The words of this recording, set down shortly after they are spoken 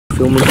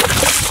filming.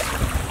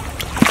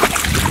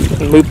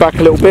 Move back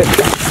a little bit.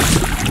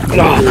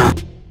 Oh, no.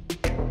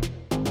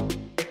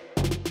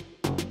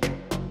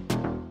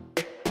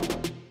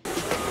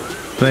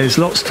 There's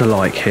lots to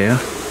like here.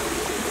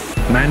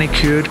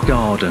 Manicured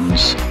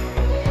gardens.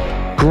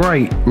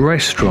 Great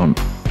restaurant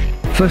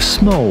for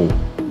small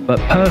but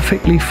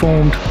perfectly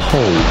formed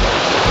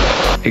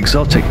hall.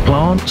 Exotic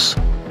plants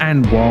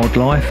and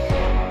wildlife.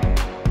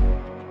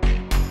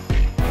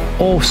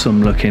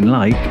 Awesome looking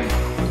lake.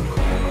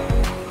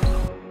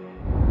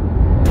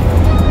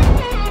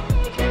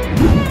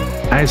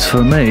 As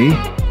for me,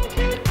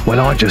 well,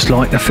 I just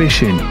like the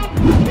fishing.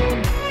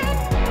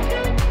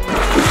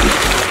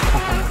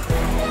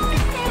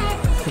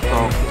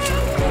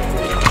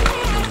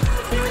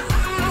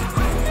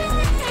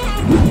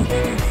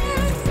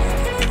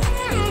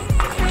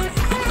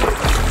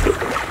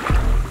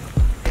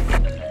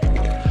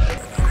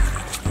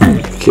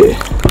 Okay.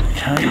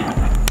 Okay.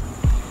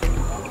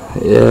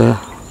 Yeah.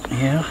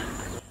 Yeah.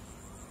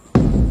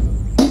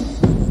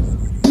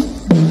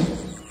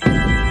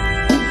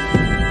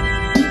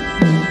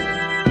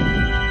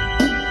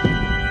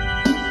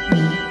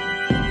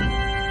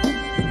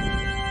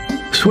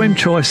 Swim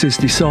choice is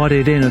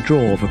decided in a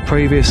draw of a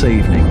previous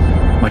evening.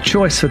 My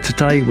choice for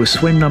today was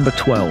swim number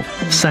 12,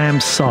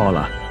 Sam's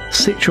Sala,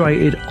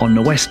 situated on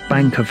the west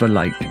bank of the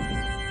lake.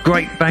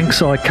 Great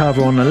bankside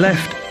cover on the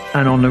left,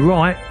 and on the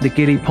right, the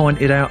giddy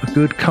pointed out a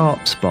good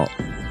carp spot.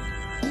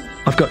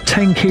 I've got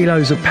 10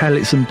 kilos of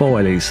pellets and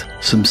boilies,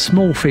 some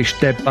small fish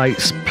dead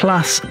baits,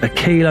 plus a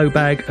kilo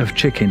bag of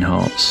chicken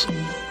hearts.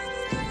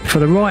 For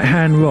the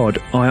right-hand rod,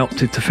 I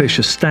opted to fish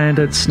a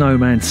standard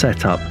snowman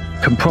setup,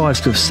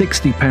 comprised of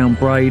 60-pound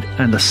braid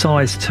and a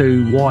size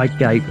 2 wide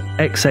gape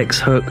XX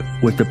hook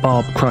with the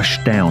barb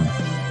crushed down.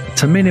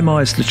 To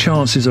minimise the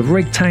chances of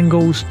rig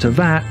tangles, to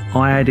that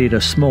I added a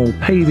small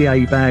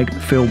PVA bag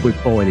filled with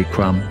boilie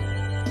crumb.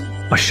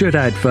 I should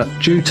add that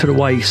due to the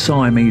way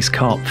Siamese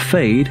carp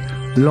feed,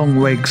 long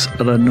rigs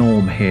are the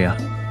norm here.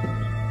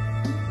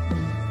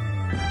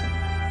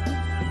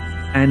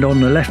 And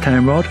on the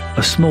left-hand rod,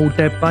 a small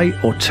dead bait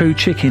or 2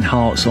 chicken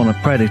hearts on a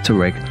predator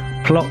rig,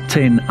 plopped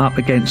in up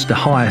against the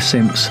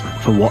hyacinths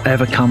for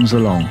whatever comes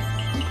along.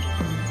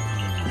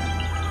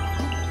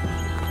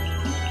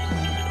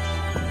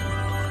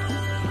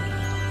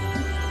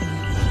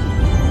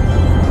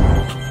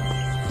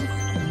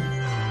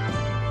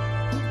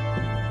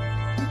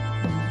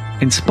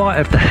 In spite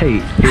of the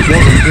heat, it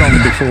wasn't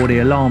long before the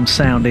alarm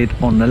sounded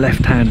on the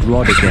left-hand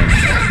rod again.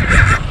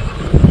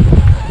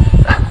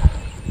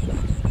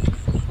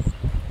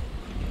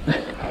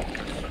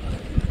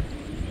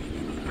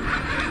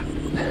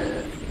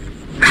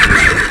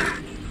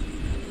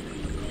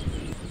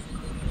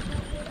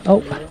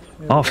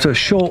 After a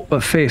short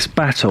but fierce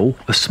battle,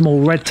 a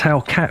small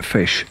red-tailed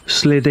catfish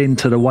slid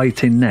into the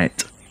waiting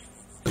net.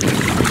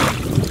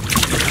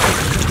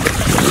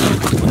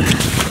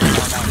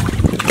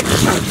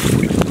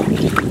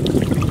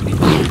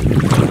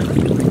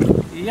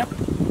 Yep.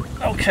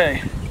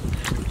 Okay.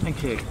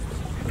 Thank you.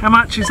 How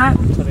much is that?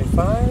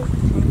 25.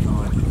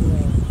 25.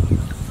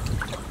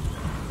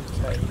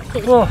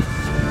 Okay. Whoa.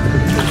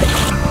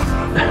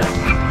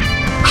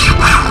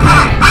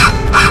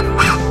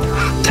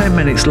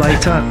 Minutes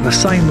later, the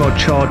same rod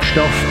charged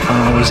off and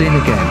I was in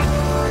again.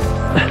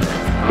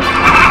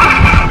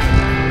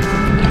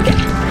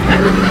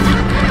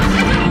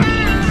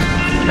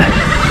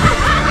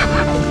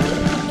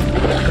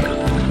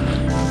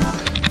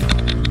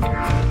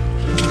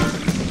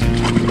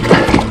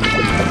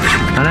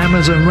 An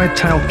Amazon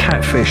red-tailed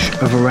catfish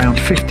of around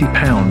 50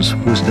 pounds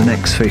was the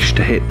next fish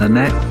to hit the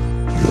net.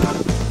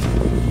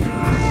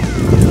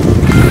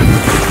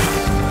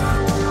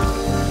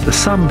 The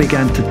sun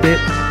began to dip.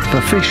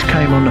 The fish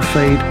came on the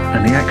feed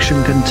and the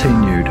action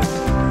continued.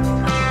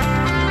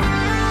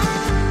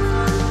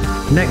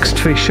 Next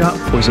fish up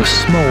was a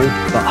small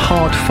but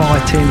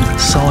hard-fighting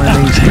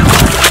Siamese carp.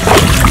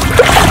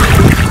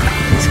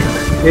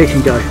 Here you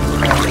can go.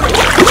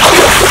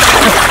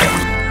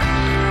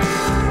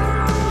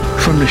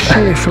 From the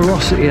sheer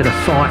ferocity of the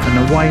fight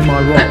and the way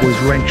my rod was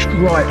wrenched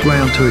right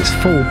round to its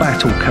full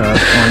battle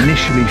curve, I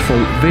initially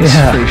thought this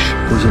fish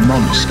was a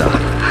monster.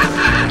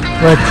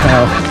 Red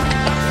tail.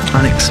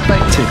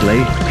 Unexpectedly,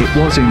 it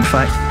was in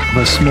fact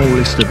the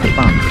smallest of the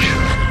bunch.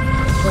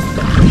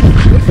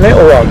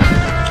 Little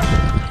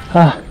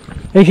one.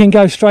 He can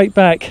go straight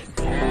back.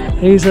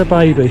 He's a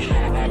baby.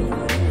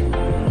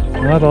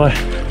 Bye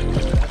bye.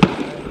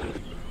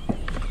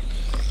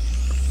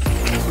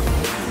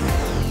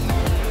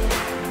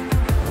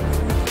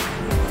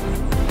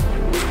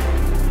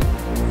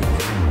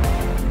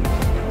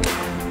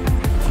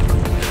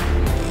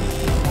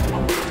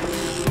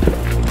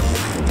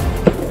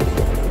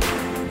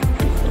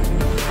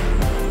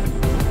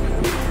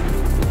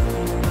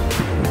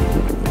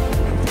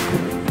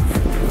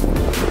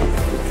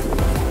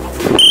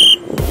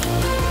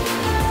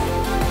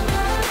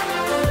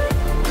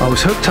 I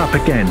was hooked up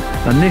again,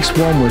 and this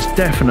one was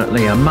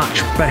definitely a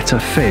much better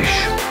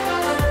fish.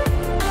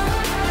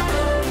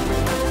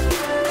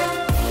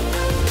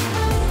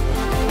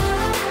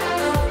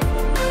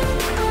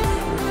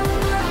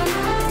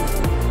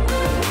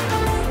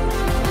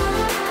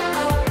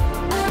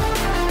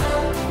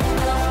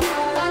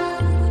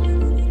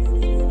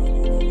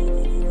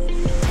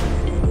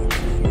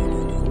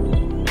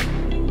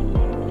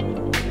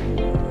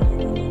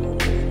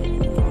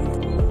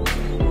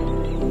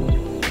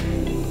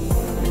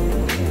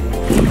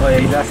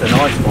 yeah, that's a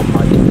nice one,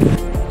 mate.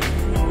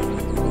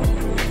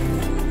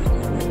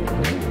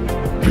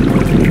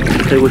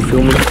 They would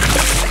film it.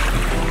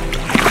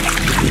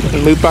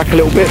 And move back a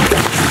little bit.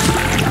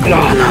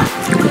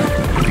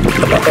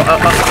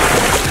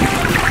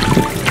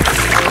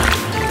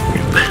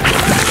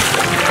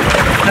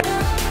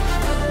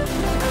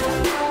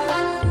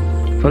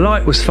 The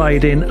light was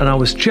fading and I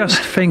was just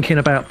thinking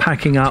about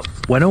packing up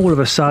when all of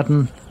a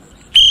sudden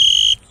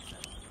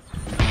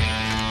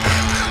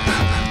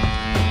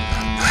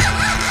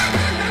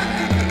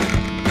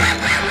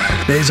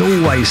there's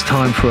always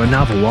time for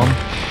another one.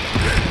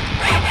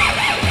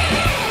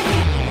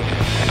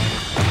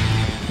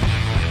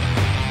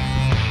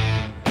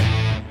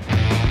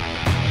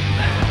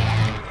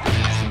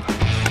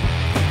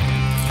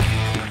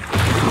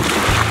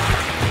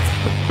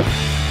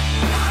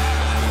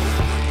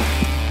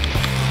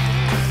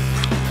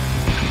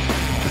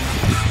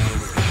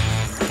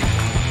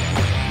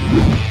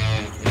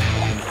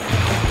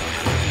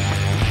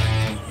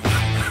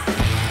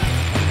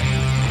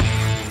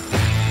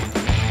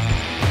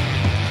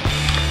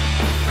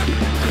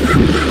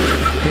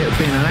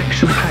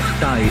 Action-packed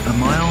day and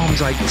my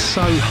arms ached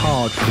so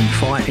hard from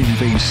fighting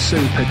these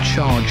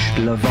supercharged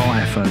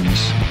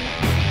leviathans.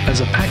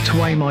 As I packed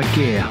away my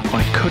gear,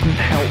 I couldn't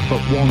help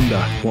but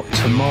wonder what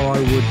tomorrow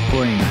would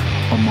bring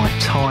on my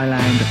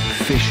Thailand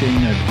fishing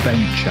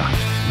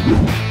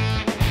adventure.